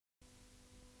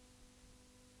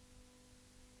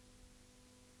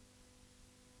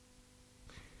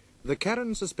The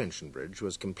Carron Suspension Bridge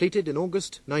was completed in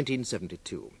August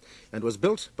 1972 and was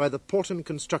built by the Porton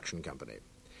Construction Company.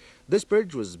 This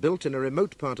bridge was built in a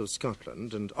remote part of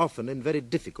Scotland and often in very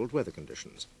difficult weather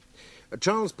conditions.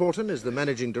 Charles Porton is the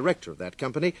managing director of that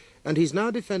company, and he's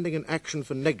now defending an action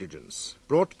for negligence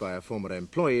brought by a former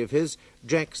employee of his,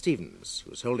 Jack Stevens,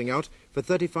 who's holding out for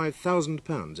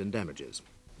 £35,000 in damages.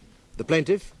 The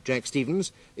plaintiff, Jack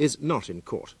Stevens, is not in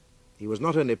court. He was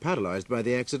not only paralysed by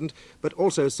the accident, but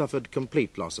also suffered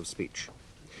complete loss of speech.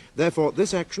 Therefore,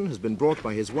 this action has been brought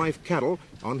by his wife, Carol,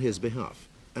 on his behalf,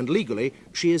 and legally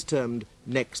she is termed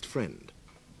next friend.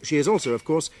 She is also, of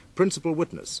course, principal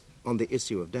witness on the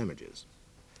issue of damages.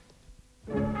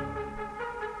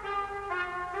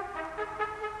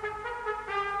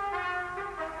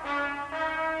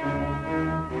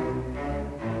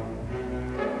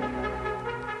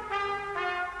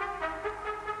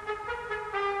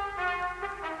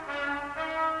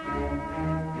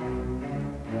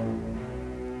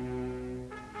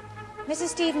 Mrs.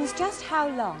 Stevens, just how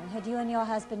long had you and your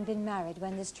husband been married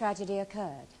when this tragedy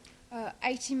occurred?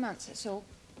 18 months, that's all.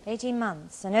 18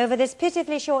 months. And over this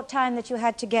pitifully short time that you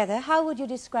had together, how would you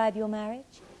describe your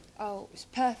marriage? Oh, it was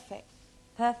perfect.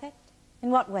 Perfect?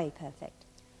 In what way perfect?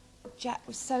 Jack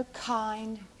was so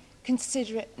kind,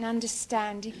 considerate and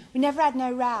understanding. We never had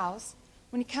no rows.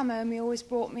 When he come home, he always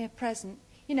brought me a present.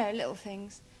 You know, little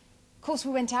things. Of course,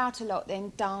 we went out a lot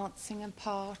then, dancing and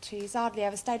parties. Hardly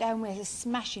ever stayed home. We had a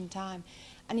smashing time.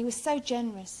 And he was so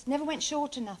generous. Never went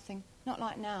short of nothing. Not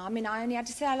like now. I mean, I only had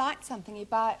to say I liked something. He'd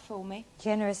buy it for me.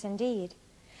 Generous indeed.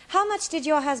 How much did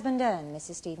your husband earn,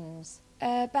 Mrs. Stevens?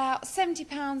 About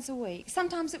 £70 a week.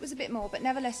 Sometimes it was a bit more, but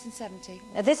never less than 70.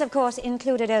 This, of course,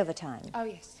 included overtime. Oh,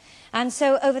 yes. And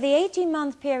so, over the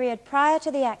 18-month period prior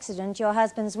to the accident, your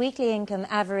husband's weekly income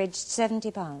averaged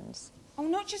 £70. Oh,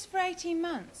 not just for 18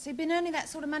 months. He'd been earning that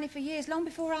sort of money for years, long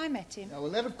before I met him. Well,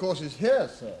 that, of course, is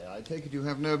hearsay. I take it you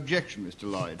have no objection,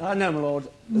 Mr. Lloyd. No, my lord.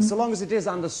 So long as it is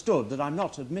understood that I'm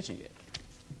not admitting it.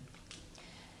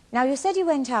 Now, you said you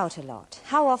went out a lot.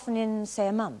 How often in, say,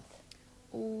 a month?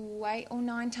 Oh, 8 or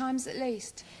 9 times at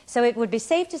least. So it would be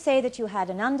safe to say that you had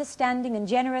an understanding and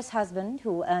generous husband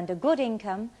who earned a good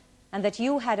income and that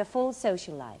you had a full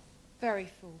social life. Very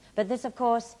full. But this, of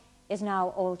course, is now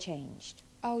all changed.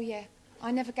 Oh, yeah. I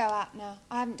never go out now.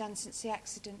 I haven't done since the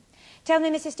accident. Tell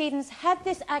me, Mrs. Stevens, had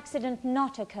this accident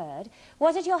not occurred,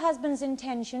 was it your husband's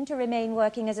intention to remain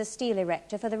working as a steel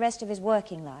erector for the rest of his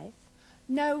working life?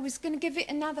 No, we was going to give it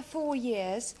another 4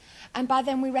 years, and by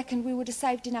then we reckoned we would have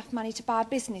saved enough money to buy a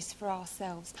business for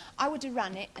ourselves. I would have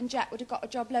run it, and Jack would have got a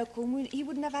job local, and he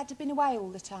wouldn't have had to been away all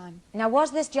the time. Now,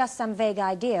 was this just some vague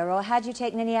idea, or had you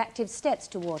taken any active steps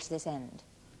towards this end?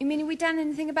 You mean, have we done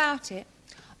anything about it?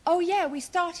 Oh, yeah, we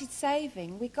started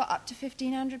saving. We got up to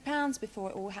 £1,500 before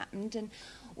it all happened, and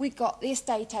we got the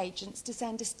estate agents to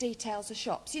send us details of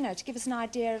shops, you know, to give us an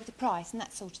idea of the price and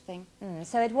that sort of thing.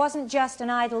 So it wasn't just an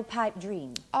idle pipe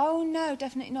dream? Oh, no,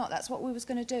 definitely not. That's what we was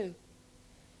going to do.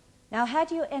 Now,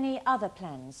 had you any other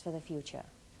plans for the future?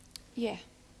 Yeah.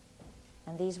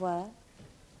 And these were?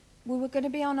 We were going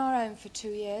to be on our own for 2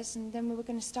 years, and then we were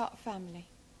going to start a family.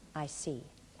 I see.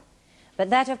 But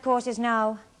that, of course, is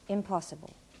now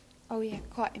impossible. Oh, yeah,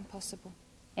 quite impossible.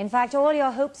 In fact, all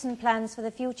your hopes and plans for the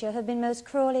future have been most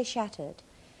cruelly shattered.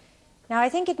 Now, I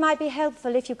think it might be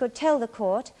helpful if you could tell the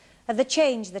court of the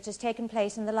change that has taken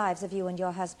place in the lives of you and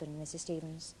your husband, Mrs.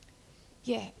 Stevens.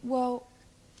 Yeah, well,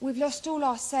 we've lost all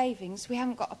our savings. We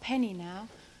haven't got a penny now.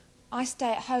 I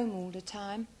stay at home all the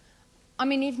time. I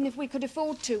mean, even if we could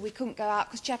afford to, we couldn't go out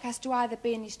because Jack has to either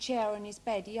be in his chair or in his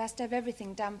bed. He has to have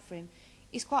everything done for him.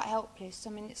 He's quite helpless. I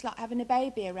mean, it's like having a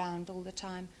baby around all the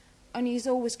time. Only he's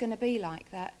always going to be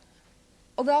like that.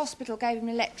 Well, the hospital gave him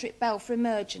an electric bell for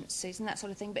emergencies and that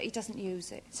sort of thing, but he doesn't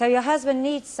use it. So your husband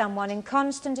needs someone in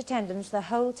constant attendance the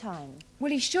whole time?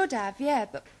 Well, he should have, yeah,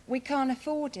 but we can't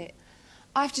afford it.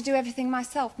 I have to do everything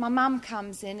myself. My mum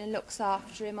comes in and looks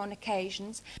after him on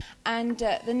occasions, and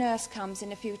the nurse comes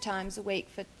in a few times a week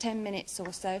for 10 minutes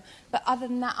or so. But other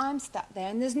than that, I'm stuck there,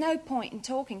 and there's no point in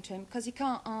talking to him because he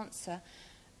can't answer.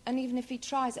 And even if he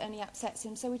tries, it only upsets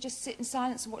him, so we just sit in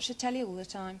silence and watch the telly all the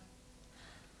time.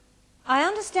 I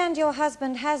understand your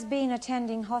husband has been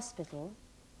attending hospital.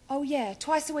 Oh, yeah,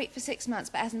 twice a week for 6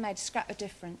 months, but hasn't made a scrap of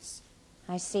difference.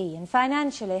 I see. And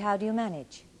financially, how do you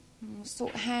manage?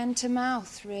 Sort of hand to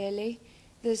mouth, really.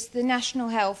 There's the national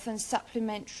health and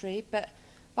supplementary, but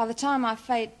by the time I've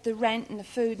paid the rent and the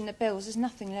food and the bills, there's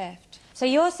nothing left. So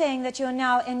you're saying that you're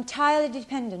now entirely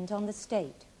dependent on the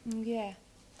state? Yeah.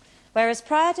 Whereas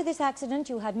prior to this accident,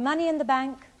 you had money in the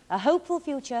bank, a hopeful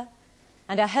future,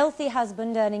 and a healthy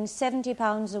husband earning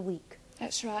 £70 a week.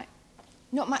 That's right.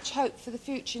 Not much hope for the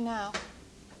future now.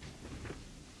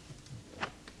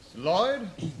 Mr. Lloyd?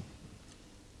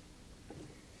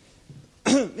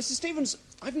 Mrs. Stevens,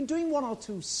 I've been doing one or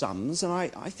two sums, and I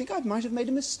think I might have made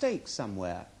a mistake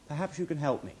somewhere. Perhaps you can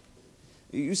help me.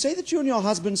 You say that you and your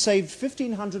husband saved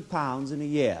 £1,500 in a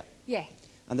year. Yeah,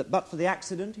 And that but for the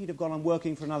accident, he'd have gone on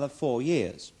working for another 4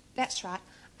 years. that's right.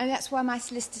 And that's why my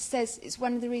solicitor says it's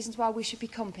one of the reasons why we should be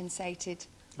compensated.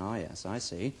 Ah, yes, I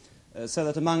see. So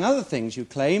that, among other things, you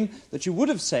claim that you would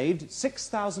have saved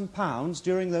 £6,000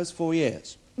 during those 4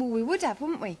 years. Well, we would have,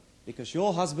 wouldn't we? Because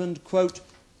your husband, quote,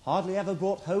 hardly ever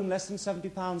brought home less than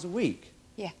 £70 a week.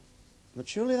 Yeah. But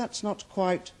surely that's not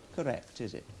quite correct,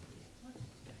 is it?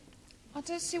 I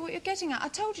don't see what you're getting at. I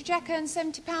told you Jack earns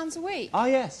 £70 a week. Ah,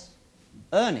 yes.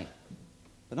 Earning,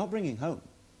 but not bringing home.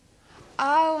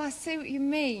 Oh, I see what you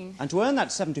mean. And to earn that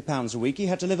 £70 a week, he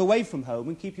had to live away from home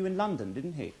and keep you in London,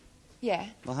 didn't he? Yeah.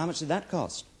 Well, how much did that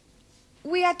cost?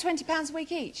 We had £20 a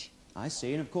week each. I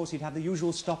see, and of course he'd have the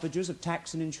usual stoppages of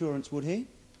tax and insurance, would he?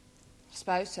 I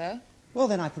suppose so. Well,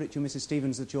 then I put it to you, Mrs.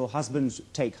 Stevens, that your husband's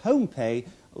take-home pay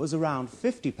was around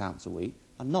 £50 a week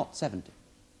and not 70.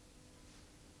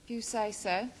 If you say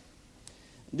so.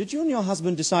 Did you and your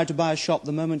husband decide to buy a shop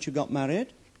the moment you got married?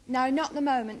 No, not the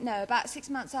moment, no. About 6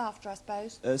 months after, I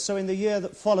suppose. So in the year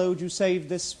that followed, you saved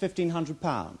this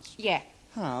 £1,500? Yeah.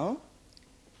 How?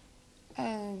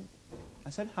 Um, I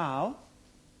said how?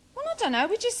 well, I don't know.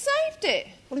 We just saved it.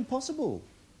 Well, impossible.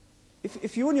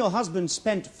 If you and your husband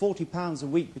spent £40 a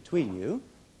week between you,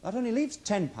 that only leaves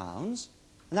 £10, and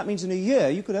that means in a year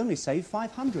you could only save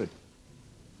 £500.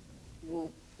 Well,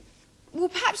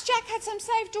 perhaps Jack had some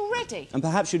saved already. And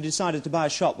perhaps you decided to buy a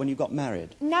shop when you got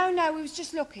married. No, we was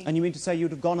just looking. And you mean to say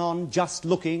you'd have gone on just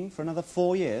looking for another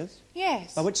 4 years?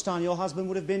 Yes. By which time your husband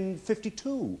would have been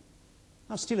 52.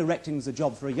 Now, steel erecting's a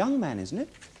job for a young man, isn't it?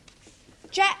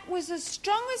 Jack was as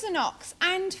strong as an ox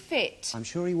and fit. I'm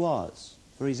sure he was,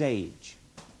 for his age.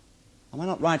 Am I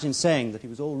not right in saying that he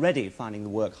was already finding the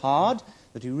work hard,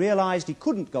 that he realised he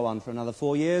couldn't go on for another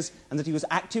 4 years, and that he was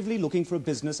actively looking for a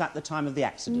business at the time of the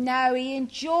accident? No, he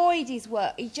enjoyed his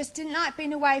work. He just didn't like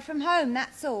being away from home,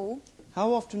 that's all.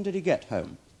 How often did he get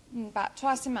home? About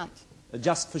twice a month.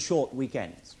 Just for short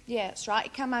weekends? Yeah, that's right.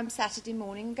 He'd come home Saturday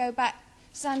morning and go back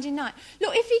Sunday night.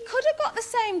 Look, if he could have got the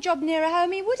same job nearer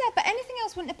home, he would have, but anything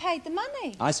else wouldn't have paid the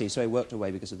money. I see, so he worked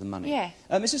away because of the money. Yeah.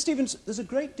 Mrs. Stevens, there's a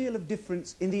great deal of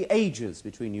difference in the ages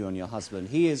between you and your husband.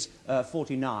 He is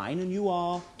 49 and you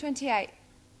are... 28.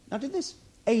 Now, did this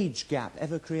age gap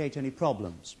ever create any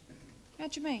problems? How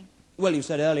do you mean? Well, you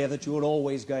said earlier that you were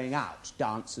always going out,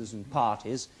 dances and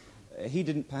parties. He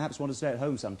didn't perhaps want to stay at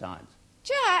home sometimes.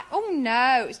 Jack? Oh,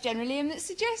 no, it's generally him that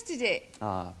suggested it.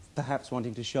 Ah, perhaps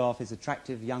wanting to show off his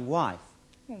attractive young wife.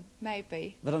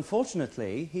 Maybe. But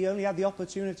unfortunately, he only had the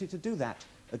opportunity to do that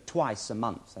twice a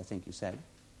month, I think you said.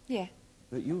 Yeah.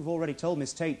 But you've already told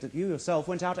Miss Tate that you yourself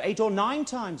went out 8 or 9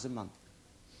 times a month.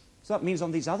 So that means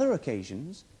on these other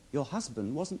occasions, your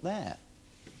husband wasn't there.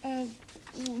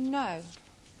 No.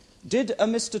 Did a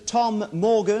Mr. Tom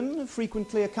Morgan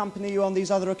frequently accompany you on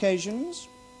these other occasions?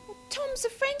 Well, Tom's a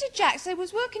friend of Jack's. They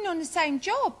was working on the same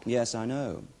job. Yes, I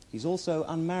know. He's also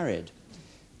unmarried.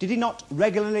 Did he not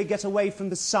regularly get away from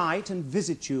the site and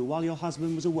visit you while your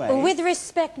husband was away? With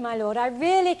respect, my lord, I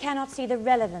really cannot see the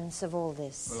relevance of all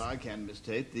this. Well, I can, Miss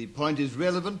Tate. The point is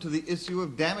relevant to the issue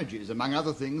of damages. Among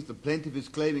other things, the plaintiff is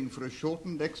claiming for a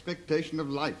shortened expectation of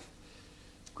life.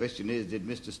 The question is, did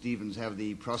Mr. Stevens have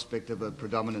the prospect of a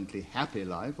predominantly happy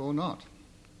life or not?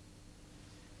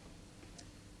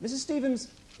 Mrs. Stevens,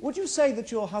 would you say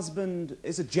that your husband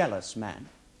is a jealous man?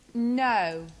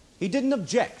 No. He didn't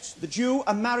object that you,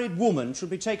 a married woman, should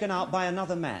be taken out by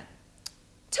another man.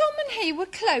 Tom and he were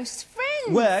close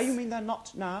friends. Where? You mean they're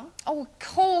not now? Oh, of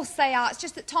course they are. It's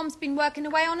just that Tom's been working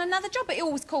away on another job, but he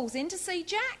always calls in to see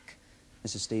Jack.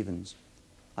 Mrs. Stevens,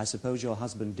 I suppose your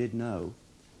husband did know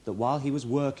that while he was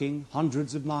working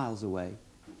hundreds of miles away,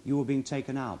 you were being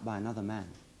taken out by another man.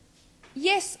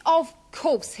 Yes, of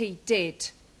course he did.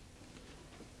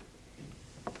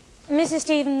 Mrs.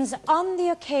 Stevens, on the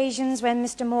occasions when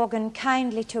Mr. Morgan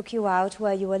kindly took you out,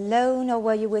 were you alone or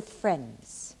were you with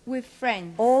friends? With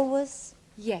friends. Always?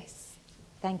 Yes.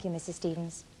 Thank you, Mrs.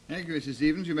 Stevens. Thank you, Mrs.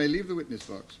 Stevens. You may leave the witness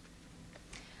box.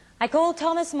 I call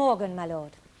Thomas Morgan, my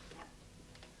lord.